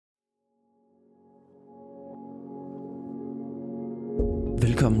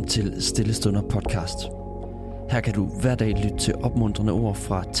Velkommen til Stillestunder podcast. Her kan du hver dag lytte til opmuntrende ord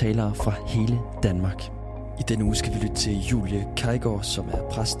fra talere fra hele Danmark. I denne uge skal vi lytte til Julie Kajgaard, som er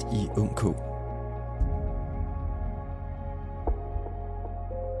præst i UK.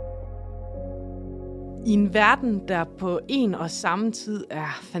 I en verden, der på en og samme tid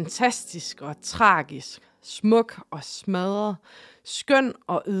er fantastisk og tragisk, smuk og smadret, skøn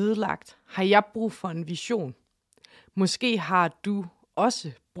og ødelagt, har jeg brug for en vision. Måske har du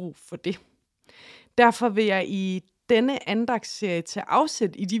også brug for det. Derfor vil jeg i denne andagsserie tage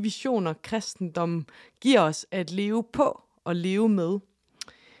afsæt i de visioner, kristendommen giver os at leve på og leve med.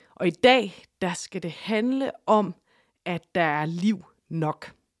 Og i dag, der skal det handle om, at der er liv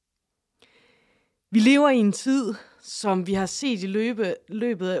nok. Vi lever i en tid, som vi har set i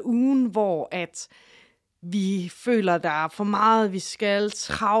løbet af ugen, hvor at vi føler, der er for meget, vi skal.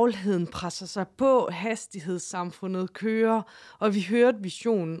 Travlheden presser sig på, hastighedssamfundet kører, og vi hørte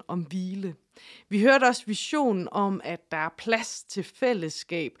visionen om hvile. Vi hørte også visionen om, at der er plads til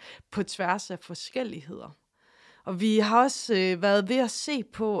fællesskab på tværs af forskelligheder. Og vi har også været ved at se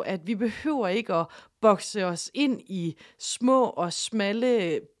på, at vi behøver ikke at bokse os ind i små og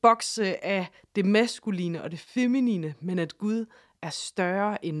smalle bokse af det maskuline og det feminine, men at Gud er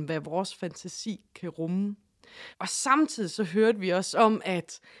større, end hvad vores fantasi kan rumme. Og samtidig så hørte vi også om,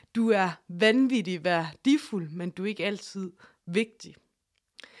 at du er vanvittig værdifuld, men du er ikke altid vigtig.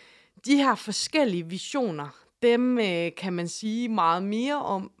 De her forskellige visioner, dem kan man sige meget mere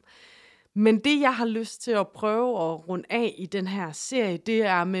om. Men det, jeg har lyst til at prøve at runde af i den her serie, det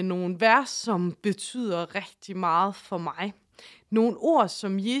er med nogle vers, som betyder rigtig meget for mig. Nogle ord,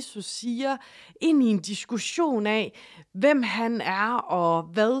 som Jesus siger ind i en diskussion af, hvem han er og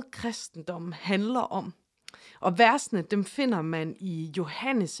hvad kristendommen handler om. Og versene, dem finder man i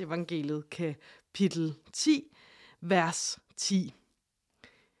Johannes evangeliet kapitel 10, vers 10.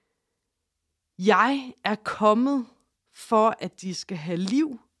 Jeg er kommet for, at de skal have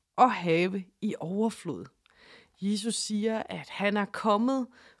liv og have i overflod. Jesus siger, at han er kommet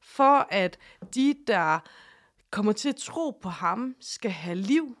for, at de, der kommer til at tro på ham, skal have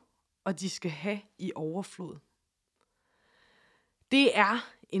liv, og de skal have i overflod. Det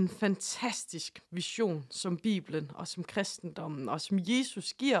er en fantastisk vision, som Bibelen og som kristendommen og som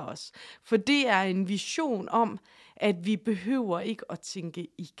Jesus giver os. For det er en vision om, at vi behøver ikke at tænke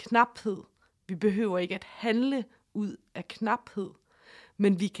i knaphed. Vi behøver ikke at handle ud af knaphed.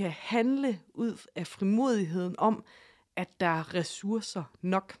 Men vi kan handle ud af frimodigheden om, at der er ressourcer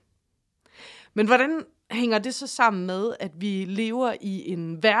nok. Men hvordan hænger det så sammen med, at vi lever i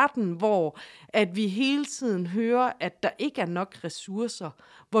en verden, hvor at vi hele tiden hører, at der ikke er nok ressourcer,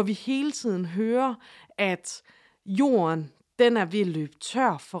 hvor vi hele tiden hører, at jorden den er ved at løbe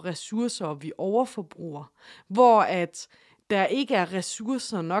tør for ressourcer, og vi overforbruger, hvor at der ikke er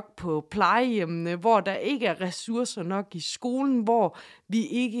ressourcer nok på plejehjemmene, hvor der ikke er ressourcer nok i skolen, hvor vi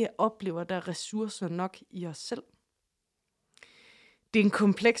ikke oplever, at der er ressourcer nok i os selv. Det er en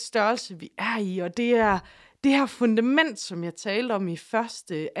kompleks størrelse, vi er i, og det er det her fundament, som jeg talte om i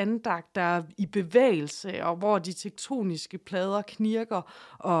første andagt, der er i bevægelse, og hvor de tektoniske plader knirker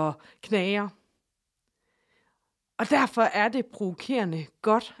og knager. Og derfor er det provokerende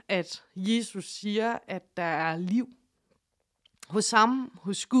godt, at Jesus siger, at der er liv. Hos ham,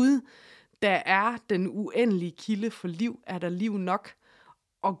 hos Gud, der er den uendelige kilde for liv, er der liv nok,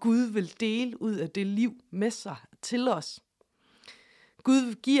 og Gud vil dele ud af det liv med sig til os.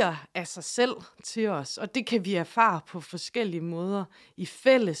 Gud giver af sig selv til os, og det kan vi erfare på forskellige måder i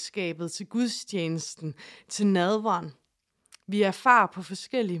fællesskabet, til gudstjenesten, til nadveren. Vi erfarer på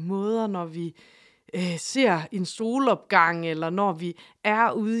forskellige måder, når vi ser en solopgang, eller når vi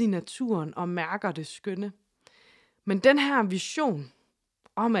er ude i naturen og mærker det skønne. Men den her vision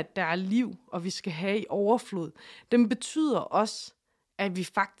om, at der er liv, og vi skal have i overflod, den betyder også, at vi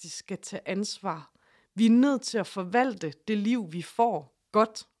faktisk skal tage ansvar. Vi er nødt til at forvalte det liv, vi får,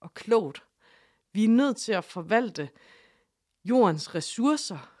 godt og klogt. Vi er nødt til at forvalte jordens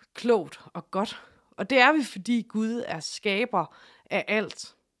ressourcer klogt og godt. Og det er vi, fordi Gud er skaber af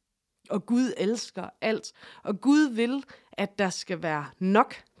alt. Og Gud elsker alt. Og Gud vil, at der skal være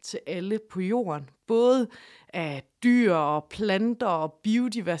nok til alle på jorden. Både af dyr og planter og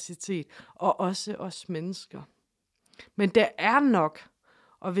biodiversitet, og også os mennesker. Men der er nok.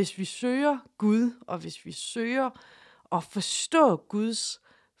 Og hvis vi søger Gud, og hvis vi søger at forstå Guds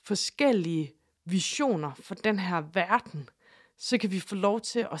forskellige visioner for den her verden, så kan vi få lov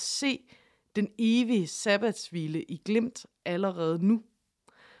til at se den evige sabbatshvile i glimt allerede nu.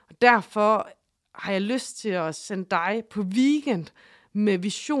 Og derfor har jeg lyst til at sende dig på weekend med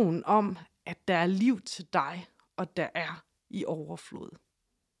vision om, at der er liv til dig, og der er i overflod.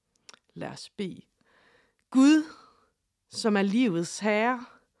 Lad os bede. Gud, som er livets herre,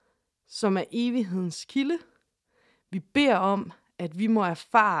 som er evighedens kilde, vi beder om, at vi må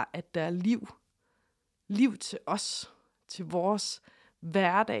erfare, at der er liv. Liv til os, til vores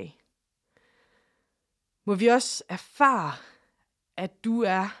hverdag. Må vi også erfare, at du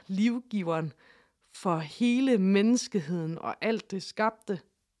er livgiveren for hele menneskeheden og alt det skabte.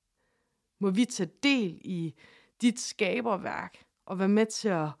 Må vi tage del i dit skaberværk og være med til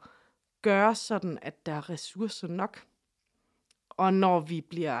at gøre sådan, at der er ressourcer nok. Og når vi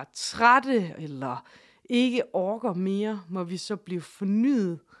bliver trætte eller ikke orker mere, må vi så blive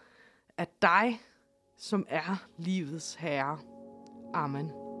fornyet af dig, som er livets herre.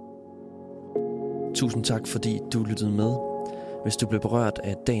 Amen. Tusind tak, fordi du lyttede med. Hvis du blev berørt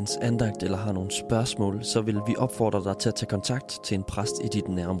af dagens andagt eller har nogle spørgsmål, så vil vi opfordre dig til at tage kontakt til en præst i dit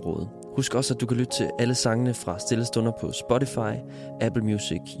nærområde. Husk også, at du kan lytte til alle sangene fra Stille Stunder på Spotify, Apple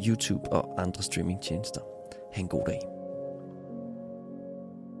Music, YouTube og andre streamingtjenester. Ha' en god dag.